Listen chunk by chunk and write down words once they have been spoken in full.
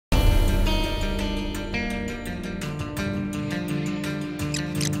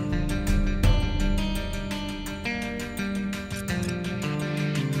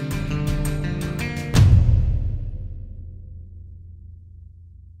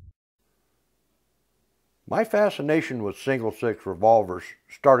My fascination with single-six revolvers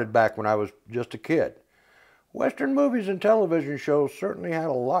started back when I was just a kid. Western movies and television shows certainly had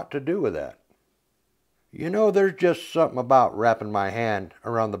a lot to do with that. You know, there's just something about wrapping my hand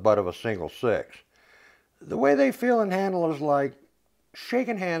around the butt of a single-six. The way they feel and handle is like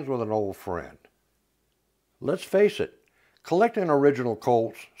shaking hands with an old friend. Let's face it, collecting original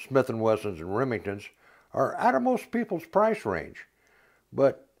Colts, Smith & Wessons, and Remingtons are out of most people's price range,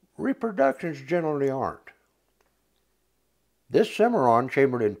 but reproductions generally aren't. This Cimarron,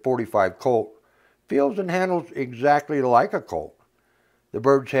 chambered in .45 Colt, feels and handles exactly like a Colt. The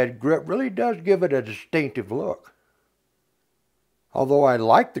bird's head grip really does give it a distinctive look. Although I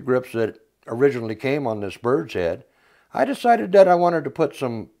like the grips that originally came on this bird's head, I decided that I wanted to put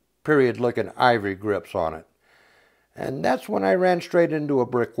some period-looking ivory grips on it. And that's when I ran straight into a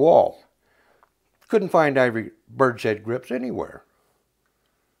brick wall. Couldn't find ivory bird's head grips anywhere.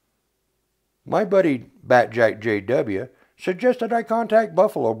 My buddy Batjack JW suggested I contact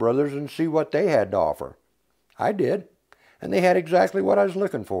Buffalo Brothers and see what they had to offer. I did, and they had exactly what I was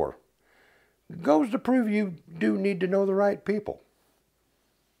looking for. It goes to prove you do need to know the right people.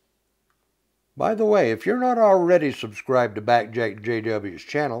 By the way, if you're not already subscribed to Batjack JW's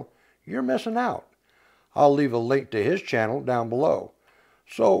channel, you're missing out. I'll leave a link to his channel down below.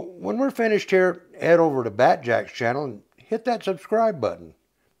 So when we're finished here, head over to Batjack's channel and hit that subscribe button.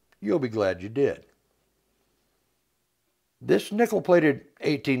 You'll be glad you did. This nickel-plated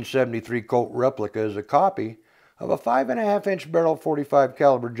 1873 Colt replica is a copy of a 5.5-inch barrel .45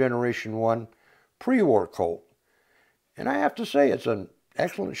 caliber Generation 1 pre-war Colt. And I have to say it's an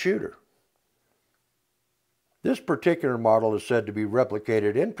excellent shooter. This particular model is said to be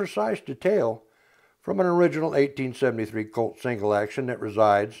replicated in precise detail from an original 1873 Colt single action that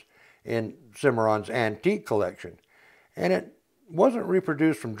resides in Cimarron's antique collection, and it wasn't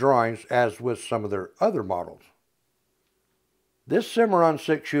reproduced from drawings as with some of their other models. This Cimarron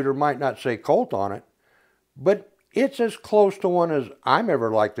 6-shooter might not say Colt on it, but it's as close to one as I'm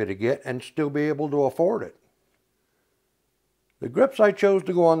ever likely to get and still be able to afford it. The grips I chose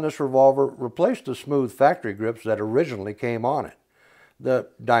to go on this revolver replaced the smooth factory grips that originally came on it. The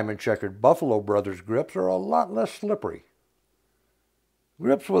diamond-checkered Buffalo Brothers grips are a lot less slippery.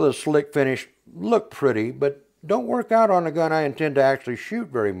 Grips with a slick finish look pretty, but don't work out on a gun I intend to actually shoot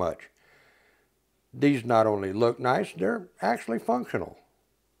very much. These not only look nice, they're actually functional.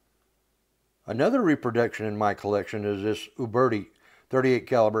 Another reproduction in my collection is this Uberti 38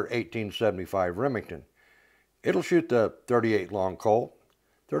 caliber 1875 Remington. It'll shoot the .38 long Colt,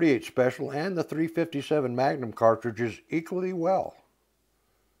 .38 Special, and the .357 Magnum cartridges equally well.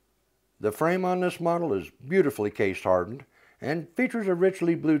 The frame on this model is beautifully case hardened and features a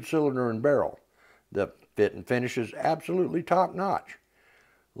richly blued cylinder and barrel. The fit and finish is absolutely top notch.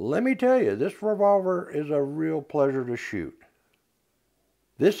 Let me tell you, this revolver is a real pleasure to shoot.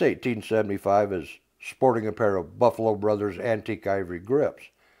 This 1875 is sporting a pair of Buffalo Brothers antique ivory grips.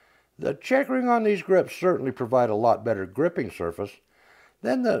 The checkering on these grips certainly provide a lot better gripping surface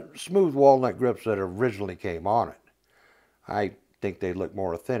than the smooth walnut grips that originally came on it. I think they look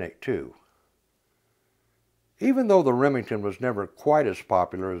more authentic too. Even though the Remington was never quite as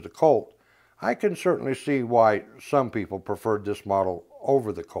popular as the Colt, I can certainly see why some people preferred this model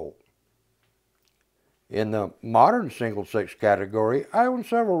over the Colt. In the modern single-six category, I own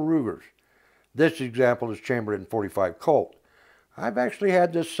several Rugers. This example is chambered in .45 Colt. I've actually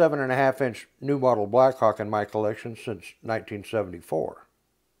had this 7.5-inch new model Blackhawk in my collection since 1974.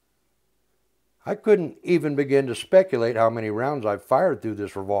 I couldn't even begin to speculate how many rounds I've fired through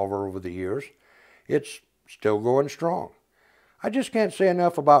this revolver over the years. It's still going strong. I just can't say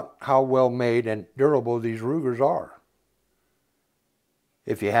enough about how well made and durable these Rugers are.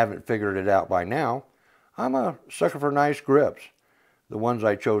 If you haven't figured it out by now, I'm a sucker for nice grips. The ones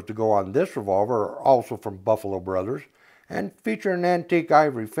I chose to go on this revolver are also from Buffalo Brothers and feature an antique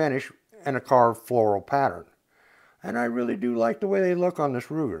ivory finish and a carved floral pattern. And I really do like the way they look on this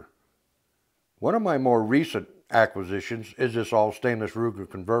Ruger. One of my more recent acquisitions is this all stainless Ruger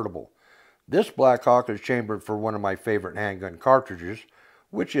convertible. This Blackhawk is chambered for one of my favorite handgun cartridges,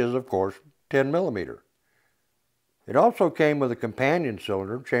 which is, of course, 10mm. It also came with a companion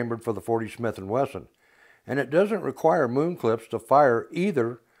cylinder chambered for the .40 Smith & Wesson, and it doesn't require moon clips to fire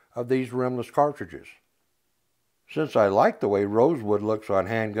either of these rimless cartridges. Since I like the way rosewood looks on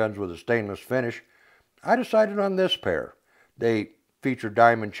handguns with a stainless finish, I decided on this pair. They feature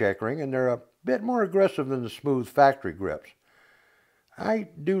diamond checkering and they're a bit more aggressive than the smooth factory grips. I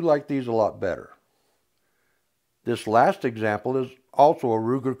do like these a lot better. This last example is also a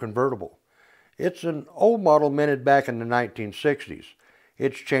Ruger convertible. It's an old model minted back in the 1960s.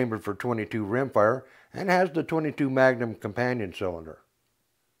 It's chambered for 22 rimfire and has the 22 Magnum companion cylinder.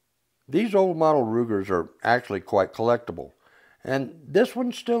 These old model Rugers are actually quite collectible, and this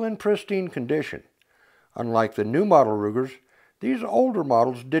one's still in pristine condition. Unlike the new model Rugers, these older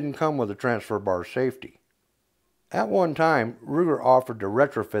models didn't come with a transfer bar safety. At one time, Ruger offered to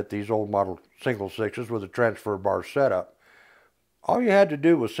retrofit these old model single sixes with a transfer bar setup. All you had to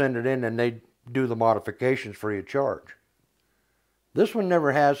do was send it in and they'd do the modifications free of charge. This one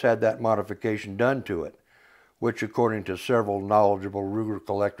never has had that modification done to it, which according to several knowledgeable Ruger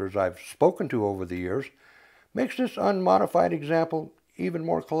collectors I've spoken to over the years, makes this unmodified example even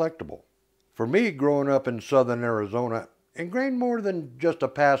more collectible. For me, growing up in southern Arizona, ingrained more than just a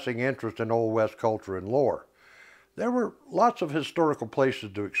passing interest in Old West culture and lore. There were lots of historical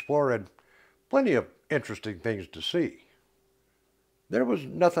places to explore and plenty of interesting things to see. There was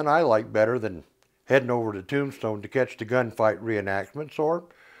nothing I liked better than heading over to Tombstone to catch the gunfight reenactments, or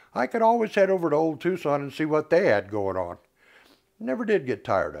I could always head over to Old Tucson and see what they had going on. Never did get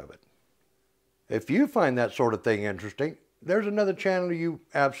tired of it. If you find that sort of thing interesting, there's another channel you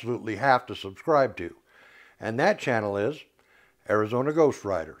absolutely have to subscribe to, and that channel is Arizona Ghost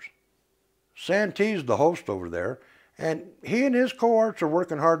Riders. Santee's the host over there, and he and his cohorts are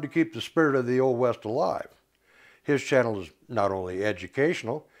working hard to keep the spirit of the Old West alive. His channel is not only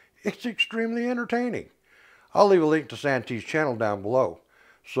educational, it's extremely entertaining. I'll leave a link to Santee's channel down below,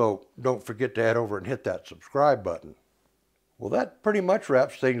 so don't forget to head over and hit that subscribe button. Well, that pretty much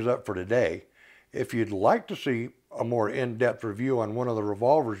wraps things up for today. If you'd like to see a more in-depth review on one of the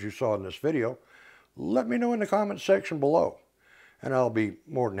revolvers you saw in this video, let me know in the comments section below, and I'll be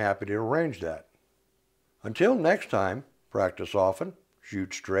more than happy to arrange that. Until next time, practice often,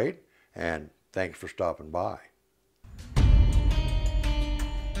 shoot straight, and thanks for stopping by.